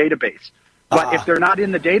against their database. But if they're not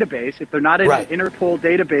in the database, if they're not in an Interpol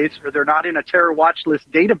database, or they're not in a terror watch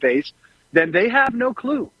list database, then they have no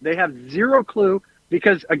clue. They have zero clue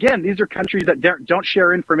because, again, these are countries that don't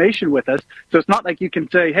share information with us. So it's not like you can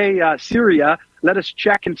say, hey, Syria, let us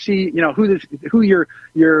check and see, who your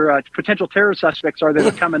potential terror suspects are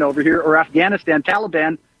that are coming over here, or Afghanistan,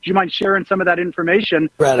 Taliban. Do you mind sharing some of that information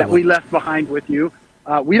that we left behind with you?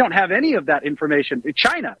 We don't have any of that information.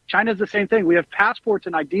 China's the same thing. We have passports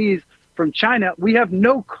and IDs from China. We have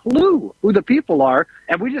no clue who the people are,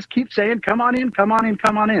 and we just keep saying, come on in, come on in,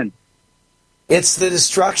 come on in. It's the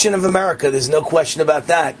destruction of America. There's no question about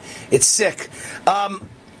that. It's sick.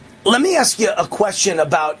 Let me ask you a question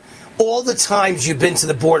about all the times you've been to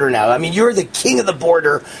the border now. I mean, you're the king of the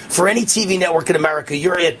border for any TV network in America.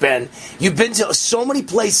 You're it, Ben. You've been to so many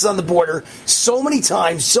places on the border, so many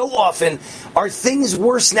times, so often. Are things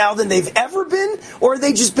worse now than they've ever been, or have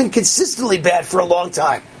they just been consistently bad for a long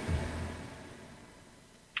time?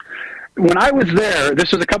 When I was there,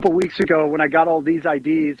 this was a couple weeks ago when I got all these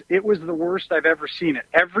IDs, it was the worst I've ever seen it.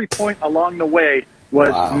 Every point along the way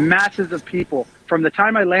was masses of people. From the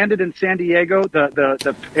time I landed in San Diego,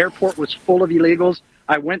 the airport was full of illegals.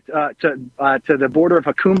 I went to the border of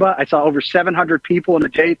Jacumba. I saw over 700 people in a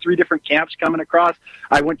day, 3 different camps coming across.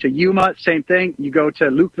 I went to Yuma, same thing. You go to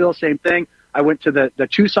Lukeville, same thing. I went to the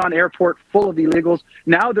Tucson airport, full of illegals.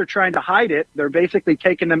 Now they're trying to hide it. They're basically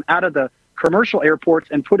taking them out of the commercial airports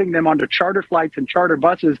and putting them onto charter flights and charter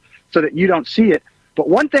buses so that you don't see it. But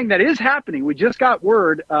one thing that is happening, we just got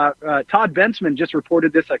word, Todd Bensman just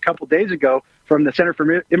reported this a couple days ago from the Center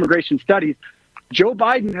for Immigration Studies. Joe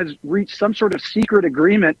Biden has reached some sort of secret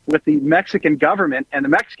agreement with the Mexican government, and the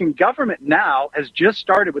Mexican government now has just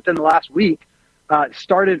started within the last week,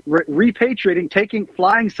 repatriating,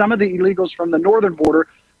 flying some of the illegals from the northern border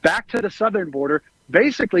back to the southern border.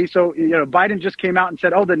 Basically, so Biden just came out and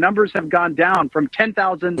said, the numbers have gone down from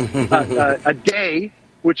 10,000 a day,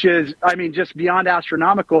 which is, just beyond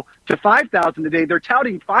astronomical, to 5,000 a day. They're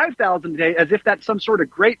touting 5,000 a day as if that's some sort of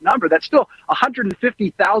great number. That's still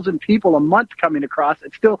 150,000 people a month coming across.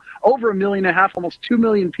 It's still over 1.5 million, almost 2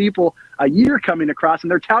 million people a year coming across,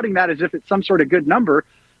 and they're touting that as if it's some sort of good number.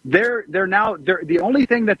 They're the only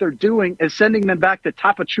thing that they're doing is sending them back to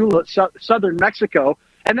Tapachula, southern Mexico,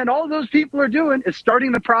 and then all those people are doing is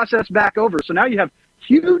starting the process back over. So now you have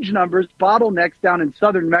huge numbers, bottlenecks down in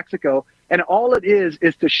southern Mexico. And all it is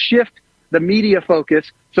to shift the media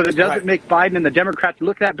focus so that it doesn't make Biden and the Democrats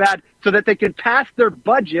look that bad, so that they can pass their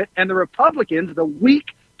budget, and the Republicans, the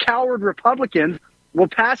weak, coward Republicans, will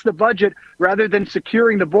pass the budget rather than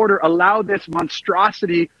securing the border, allow this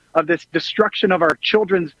monstrosity of this destruction of our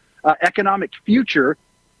children's economic future.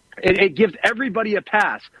 It gives everybody a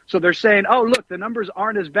pass. So they're saying, look, the numbers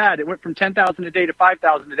aren't as bad. It went from 10,000 a day to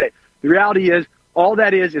 5,000 a day. The reality is, all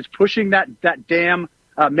that is pushing that dam,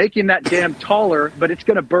 making that dam taller, but it's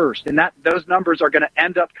going to burst, and those numbers are going to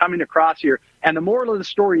end up coming across here. And the moral of the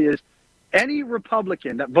story is, any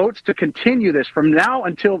Republican that votes to continue this from now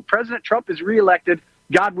until President Trump is reelected,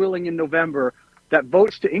 God willing, in November, that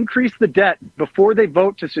votes to increase the debt before they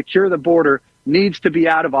vote to secure the border needs to be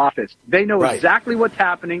out of office. They know exactly what's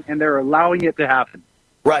happening, and they're allowing it to happen.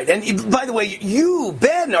 Right. And by the way, you,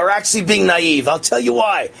 Ben, are actually being naive. I'll tell you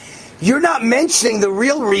why. You're not mentioning the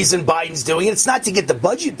real reason Biden's doing it. It's not to get the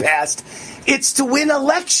budget passed. It's to win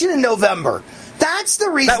election in November. That's the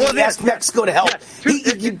reason he asked Mexico to help.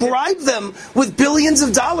 He bribed them with billions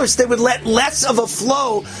of dollars. They would let less of a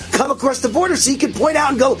flow come across the border so he could point out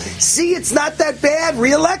and go, see, it's not that bad.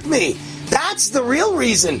 Reelect me. That's the real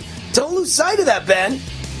reason. Don't lose sight of that, Ben.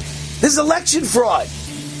 This is election fraud.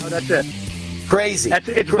 Oh, that's it. Crazy.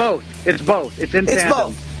 It's both. It's both. It's in tandem. It's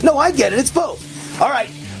both. No, I get it. It's both. All right.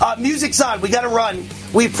 Music's on. We got to run.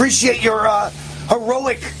 We appreciate your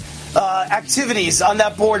heroic activities on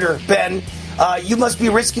that border, Ben. You must be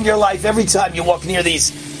risking your life every time you walk near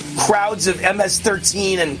these crowds of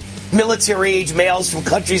MS-13 and military-age males from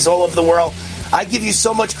countries all over the world. I give you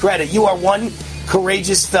so much credit. You are one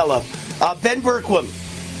courageous fellow. Ben Bergquam,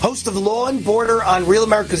 host of Law and Border on Real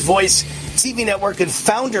America's Voice TV network and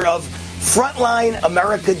founder of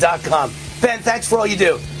FrontlineAmerica.com. Ben, thanks for all you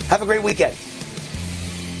do. Have a great weekend.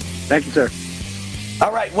 Thank you, sir.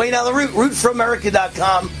 All right, Wayne Allyn,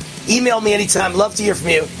 rootforamerica.com. Email me anytime. Love to hear from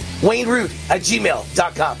you.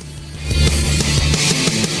 WayneRoot@gmail.com.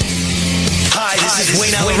 Hi, this is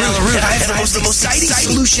Wayne Allyn, and I have the most exciting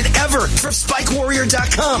solution ever from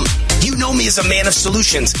SpikeWarrior.com. You know me as a man of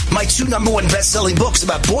solutions. My 2 #1 best-selling books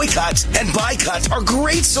about boycotts and boycotts are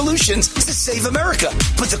great solutions to save America.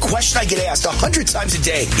 But the question I get asked 100 times a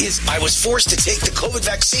day is, I was forced to take the COVID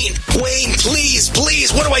vaccine. Wayne, please,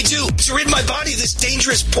 what do I do to rid my body of this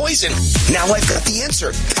dangerous poison? Now I've got the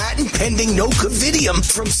answer. Patent-pending no-covidium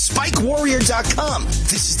from SpikeWarrior.com.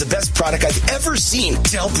 This is the best product I've ever seen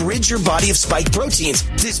to help rid your body of spike proteins.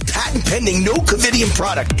 This patent-pending no-covidium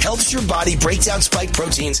product helps your body break down spike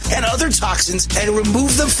proteins and other toxins and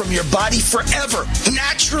remove them from your body forever,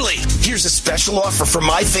 naturally. Here's a special offer for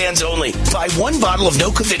my fans only. Buy 1 bottle of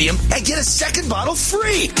no-covidium and get a 2nd bottle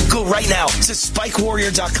free. Go right now to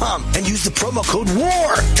SpikeWarrior.com and use the promo code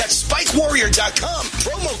WAR. That's SpikeWarrior.com,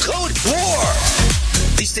 promo code WAR.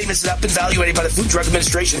 These statements have not been evaluated by the Food and Drug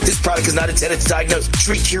Administration. This product is not intended to diagnose,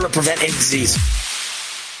 treat, cure, or prevent any disease.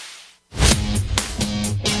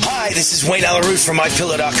 Hi, this is Wayne Allyn from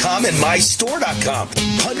MyPillow.com and MyStore.com.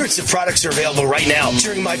 Hundreds of products are available right now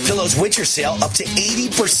during MyPillow's winter sale, up to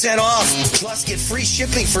 80% off. Plus, get free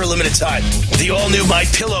shipping for a limited time. The all-new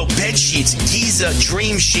MyPillow bed sheets, Giza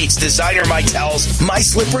Dream Sheets, designer My Towels, My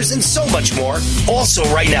Slippers, and so much more. Also,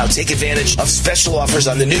 right now, take advantage of special offers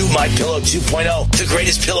on the new MyPillow 2.0, the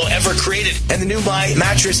greatest pillow ever created, and the new My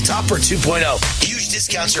Mattress Topper 2.0. Huge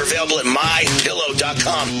discounts are available at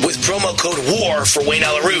MyPillow.com with promo code WAR for Wayne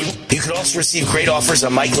Allyn. You can also receive great offers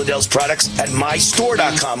on Mike Liddell's products at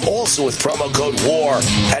MyStore.com, also with promo code WAR.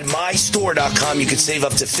 At MyStore.com, you can save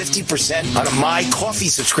up to 50% on a My Coffee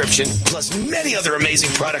subscription, plus many other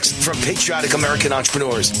amazing products from patriotic American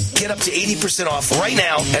entrepreneurs. Get up to 80% off right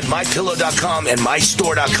now at MyPillow.com and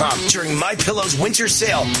MyStore.com during MyPillow's winter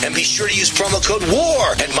sale. And be sure to use promo code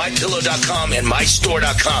WAR at MyPillow.com and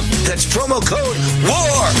MyStore.com. That's promo code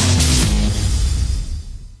WAR.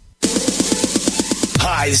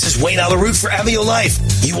 Hi, this is Wayne Allyn for Amio Life.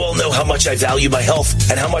 You all know how much I value my health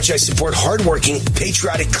and how much I support hardworking,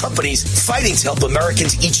 patriotic companies fighting to help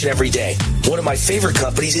Americans each and every day. One of my favorite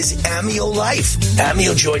companies is Amio Life.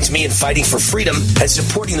 Amio joins me in fighting for freedom and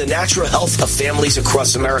supporting the natural health of families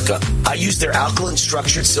across America. I use their alkaline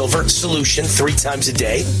structured silver solution 3 times a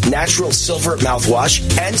day, natural silver mouthwash,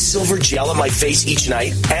 and silver gel on my face each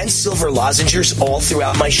night, and silver lozenges all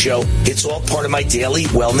throughout my show. It's all part of my daily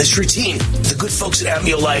wellness routine. The good folks at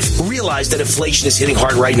Amio Life realize that inflation is hitting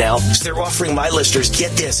hard right now, so they're offering my listeners,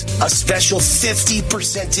 get this, a special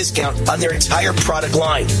 50% discount on their entire product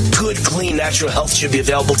line. Good, clean, natural health should be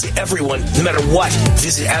available to everyone, no matter what.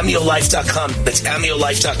 Visit AmioLife.com. That's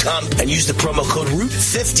AmioLife.com and use the promo code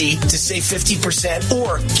ROOT50 to save 50%,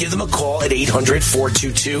 or give them a call at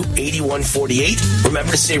 800-422-8148.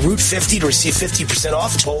 Remember to say ROOT50 to receive 50%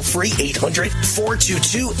 off. Toll free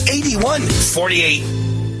 800-422-8148.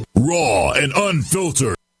 Raw and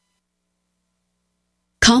unfiltered.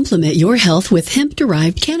 Complement your health with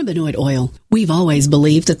hemp-derived cannabinoid oil. We've always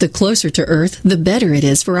believed that the closer to Earth, the better it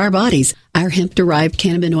is for our bodies. Our hemp-derived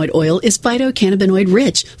cannabinoid oil is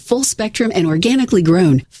phytocannabinoid-rich, full-spectrum, and organically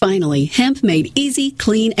grown. Finally, hemp made easy,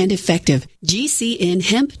 clean, and effective.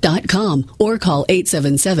 GCNhemp.com or call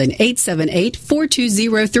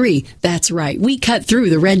 877-878-4203. That's right, we cut through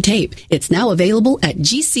the red tape. It's now available at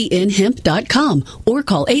GCNhemp.com or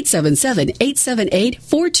call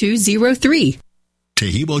 877-878-4203.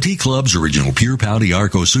 Tahibo Tea Club's original Pure Pouty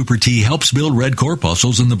Arco Super Tea helps build red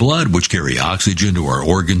corpuscles in the blood, which carry oxygen to our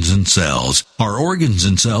organs and cells. Our organs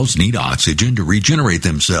and cells need oxygen to regenerate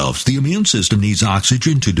themselves. The immune system needs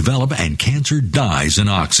oxygen to develop, and cancer dies in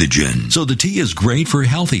oxygen. So the tea is great for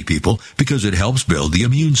healthy people because it helps build the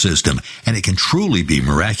immune system, and it can truly be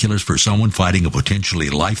miraculous for someone fighting a potentially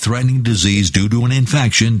life-threatening disease due to an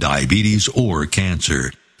infection, diabetes, or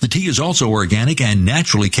cancer. The tea is also organic and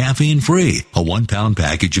naturally caffeine-free. A 1-pound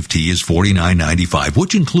package of tea is $49.95,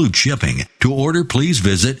 which includes shipping. To order, please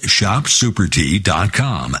visit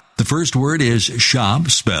shopsupertea.com. The first word is shop,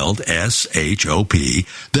 spelled S-H-O-P,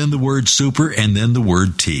 then the word super, and then the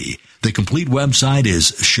word tea. The complete website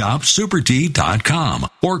is shopsupertea.com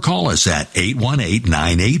or call us at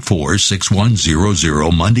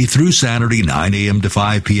 818-984-6100 Monday through Saturday, 9 a.m. to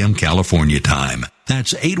 5 p.m. California time.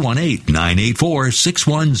 That's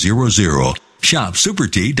 818-984-6100.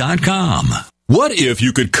 ShopSuperTea.com. What if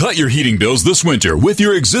you could cut your heating bills this winter with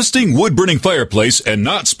your existing wood-burning fireplace and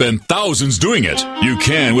not spend thousands doing it? You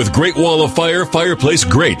can with Great Wall of Fire fireplace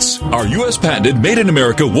grates. Our U.S. patented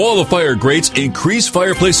made-in-America Wall of Fire grates increase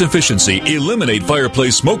fireplace efficiency, eliminate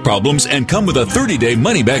fireplace smoke problems, and come with a 30-day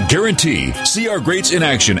money-back guarantee. See our grates in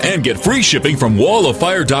action and get free shipping from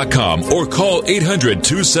walloffire.com or call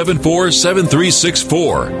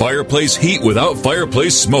 800-274-7364. Fireplace heat without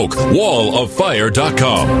fireplace smoke.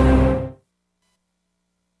 walloffire.com.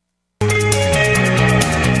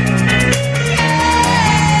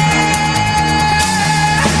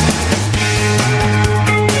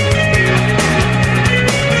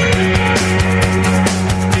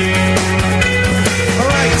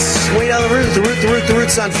 The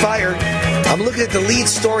Root's on fire. I'm looking at the lead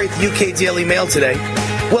story at the UK Daily Mail today.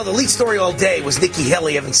 Well, the lead story all day was Nikki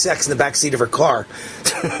Haley having sex in the backseat of her car.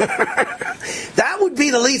 That would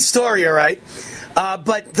be the lead story, all right?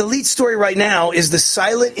 But the lead story right now is the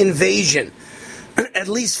silent invasion. At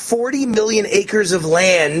least 40 million acres of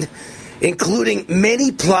land, including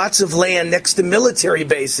many plots of land next to military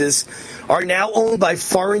bases, are now owned by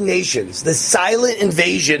foreign nations. The silent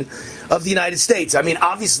invasion of the United States. I mean,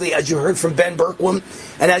 obviously, as you heard from Ben Berkwam,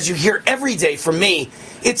 and as you hear every day from me,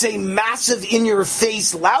 it's a massive,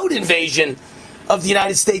 in-your-face, loud invasion of the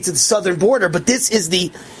United States at the southern border. But this is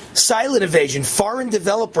the silent invasion. Foreign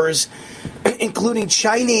developers, including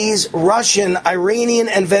Chinese, Russian, Iranian,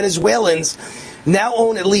 and Venezuelans, now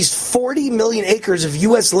own at least 40 million acres of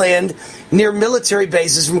U.S. land near military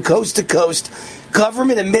bases from coast to coast.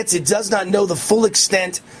 Government admits it does not know the full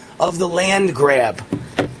extent of the land grab.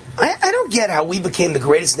 I don't get how we became the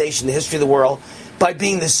greatest nation in the history of the world by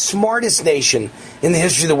being the smartest nation in the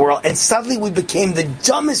history of the world, and suddenly we became the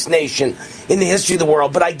dumbest nation in the history of the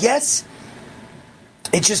world. But I guess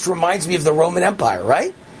it just reminds me of the Roman Empire,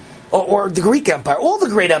 right? Or the Greek Empire, all the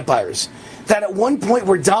great empires that at one point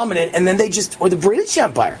were dominant, and then or the British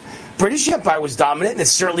Empire. British Empire was dominant, and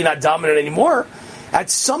it's certainly not dominant anymore.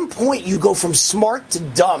 At some point, you go from smart to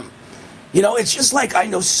dumb. You know, it's just like I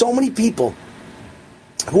know so many people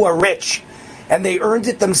who are rich, and they earned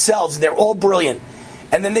it themselves, and they're all brilliant.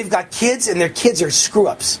 And then they've got kids, and their kids are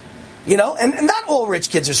screw-ups. You know, and not all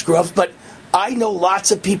rich kids are screw-ups, but I know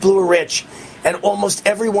lots of people who are rich, and almost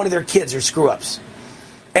every one of their kids are screw-ups.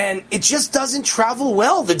 And it just doesn't travel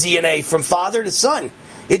well, the DNA, from father to son.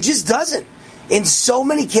 It just doesn't. In so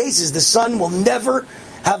many cases, the son will never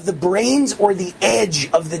have the brains or the edge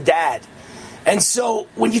of the dad. And so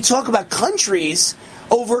when you talk about countries,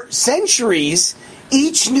 over centuries,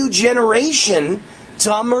 each new generation,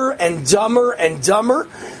 dumber and dumber and dumber,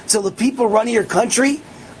 till the people running your country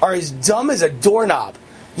are as dumb as a doorknob.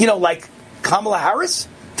 You know, like Kamala Harris?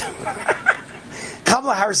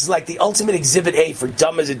 Kamala Harris is like the ultimate exhibit A for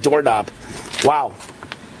dumb as a doorknob. Wow.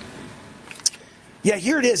 Yeah,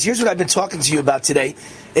 here it is. Here's what I've been talking to you about today.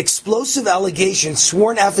 Explosive allegations,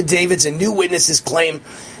 sworn affidavits, and new witnesses claim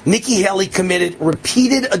Nikki Haley committed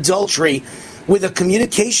repeated adultery with a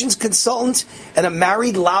communications consultant and a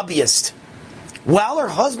married lobbyist while her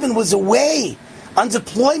husband was away on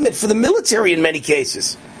deployment for the military in many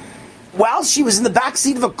cases, while she was in the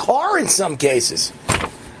backseat of a car in some cases.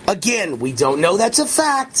 Again, we don't know that's a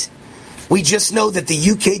fact. We just know that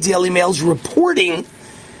the UK Daily Mail's reporting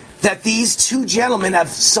that these two gentlemen have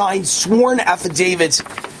signed sworn affidavits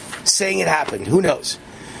saying it happened. Who knows?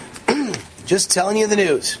 Just telling you the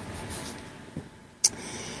news.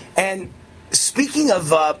 And speaking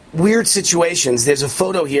of weird situations, there's a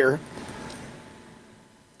photo here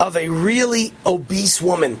of a really obese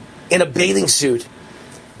woman in a bathing suit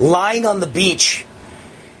lying on the beach.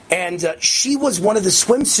 And she was one of the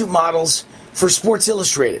swimsuit models for Sports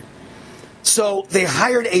Illustrated. So they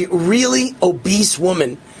hired a really obese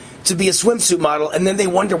woman to be a swimsuit model, and then they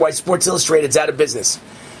wonder why Sports Illustrated's out of business.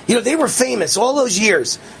 You know, they were famous all those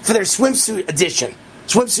years for their swimsuit edition,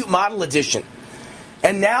 swimsuit model edition.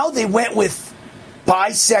 And now they went with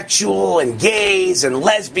bisexual and gays and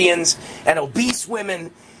lesbians and obese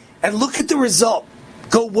women. And look at the result.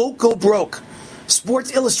 Go woke, go broke.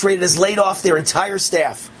 Sports Illustrated has laid off their entire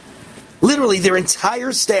staff. Literally, their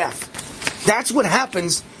entire staff. That's what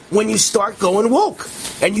happens when you start going woke.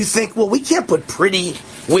 And you think, well, we can't put pretty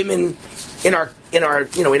women in our in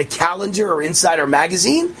a calendar or inside our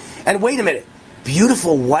magazine. And wait a minute,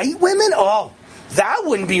 beautiful white women? Oh, that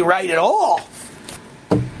wouldn't be right at all.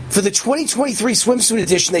 For the 2023 swimsuit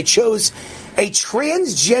edition, they chose a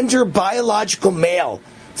transgender biological male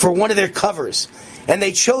for one of their covers. And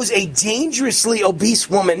they chose a dangerously obese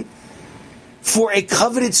woman for the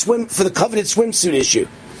coveted swimsuit issue.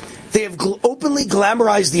 They have openly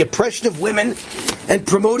glamorized the oppression of women and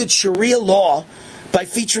promoted Sharia law by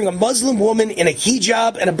featuring a Muslim woman in a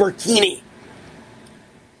hijab and a burkini.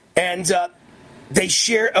 And they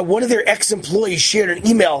share one of their ex-employees shared an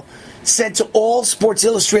email sent to all Sports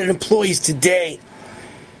Illustrated employees today,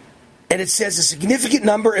 and it says a significant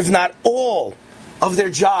number, if not all, of their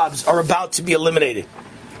jobs are about to be eliminated.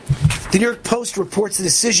 The New York Post reports the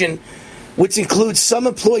decision, which includes some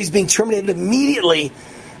employees being terminated immediately,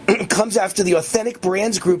 comes after the Authentic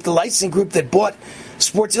Brands Group, the licensing group that bought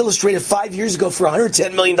Sports Illustrated 5 years ago for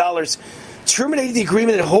 $110 million, terminated the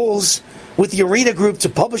agreement it holds with the Arena Group to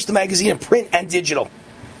publish the magazine in print and digital.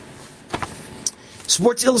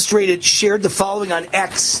 Sports Illustrated shared the following on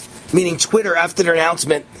X, meaning Twitter, after their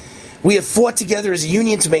announcement. We have fought together as a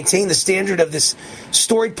union to maintain the standard of this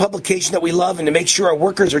storied publication that we love and to make sure our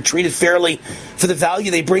workers are treated fairly for the value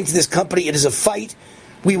they bring to this company. It is a fight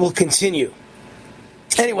we will continue.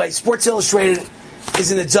 Anyway, Sports Illustrated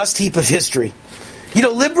is in the dust heap of history. You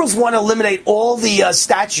know, liberals want to eliminate all the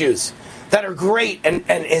statues that are great and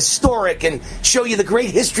historic and show you the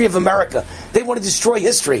great history of America. They want to destroy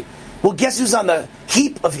history. Well, guess who's on the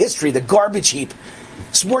heap of history, the garbage heap?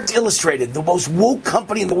 Sports Illustrated, the most woke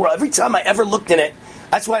company in the world. Every time I ever looked in it,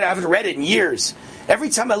 that's why I haven't read it in years. Every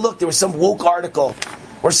time I looked, there was some woke article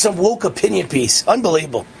or some woke opinion piece.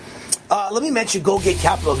 Unbelievable. Let me mention Goldgate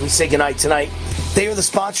Capital as we say goodnight tonight. They are the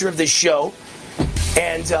sponsor of this show.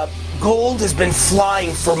 And gold has been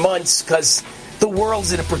flying for months because the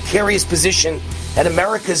world's in a precarious position and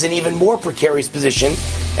America's in an even more precarious position.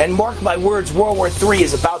 And mark my words, World War III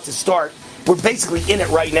is about to start. We're basically in it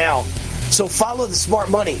right now. So follow the smart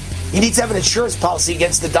money. You need to have an insurance policy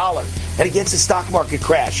against the dollar and against the stock market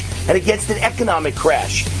crash and against an economic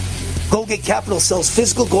crash. Goldgate Capital sells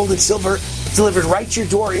physical gold and silver delivered right to your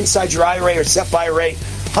door inside your IRA or SEP IRA.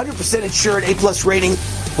 100% insured, A+ rating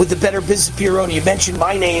with the Better Business Bureau. And you mentioned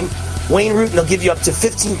my name, Wayne Root, and they'll give you up to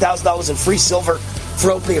 $15,000 in free silver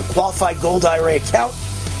for opening a qualified gold IRA account.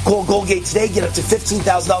 Call Goldgate today. Get up to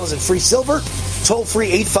 $15,000 in free silver. Toll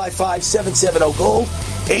free 855-770-GOLD.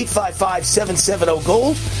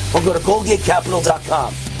 855-770-GOLD. Or go to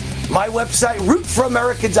GoldgateCapital.com. My website,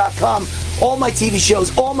 RootForAmerica.com. All my TV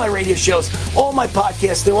shows, all my radio shows, all my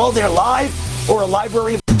podcasts, they're all there live or a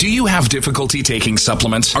library. Do you have difficulty taking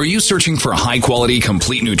supplements? Are you searching for a high-quality,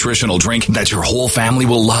 complete nutritional drink that your whole family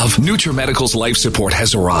will love? NutriMedical's Life Support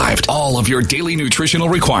has arrived. All of your daily nutritional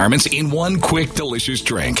requirements in one quick, delicious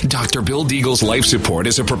drink. Dr. Bill Deagle's Life Support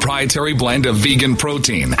is a proprietary blend of vegan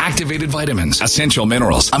protein, activated vitamins, essential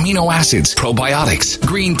minerals, amino acids, probiotics,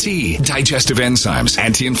 green tea, digestive enzymes,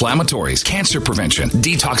 anti-inflammatories, cancer prevention,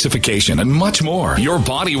 detoxification, and much more. Your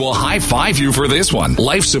body will high-five you for this one.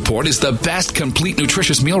 Life Support is the best complete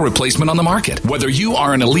nutritious meal replacement on the market. Whether you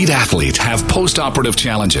are an elite athlete, have post-operative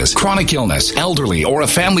challenges, chronic illness, elderly, or a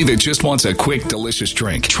family that just wants a quick, delicious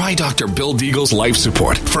drink, try Dr. Bill Deagle's Life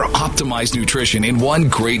Support for optimized nutrition in one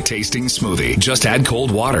great tasting smoothie. Just add cold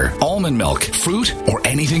water, almond milk, fruit, or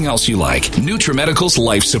anything else you like. NutriMedical's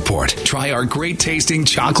Life Support. Try our great tasting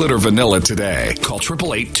chocolate or vanilla today. Call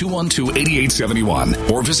 888-212-8871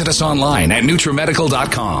 or visit us online at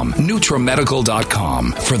NutriMedical.com.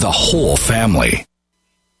 NutriMedical.com for the whole family.